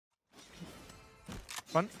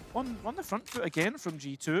On the front foot again from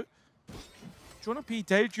G2. Jonah P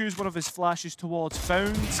did use one of his flashes towards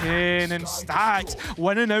Fountain, and Stags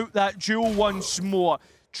winning out that duel once more.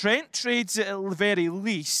 Trent trades it at the very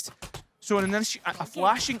least. So a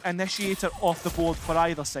flashing initiator off the board for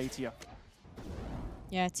either side here.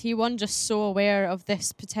 Yeah, T1 just so aware of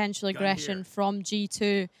this potential aggression from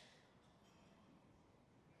G2.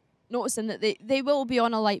 Noticing that they will be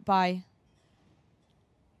on a light buy.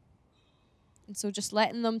 And so just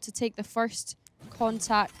letting them to take the first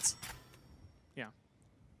contact. Yeah.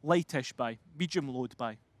 Lightish buy. Medium load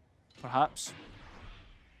buy, perhaps.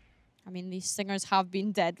 I mean, these Singers have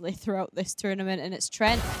been deadly throughout this tournament, and it's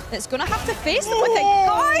Trent that's going to have to face them with a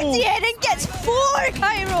Guardian and gets 4,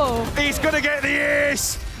 Cairo! He's going to get the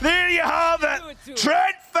ace! There you have it!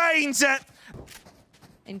 Trent finds it!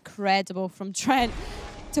 Incredible from Trent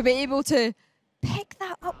to be able to pick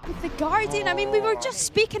that up with the Guardian. I mean, we were just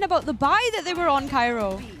speaking about the buy that they were on,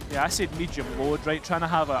 Cairo. Yeah, I said medium load, right? Trying to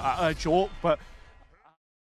have a joke, but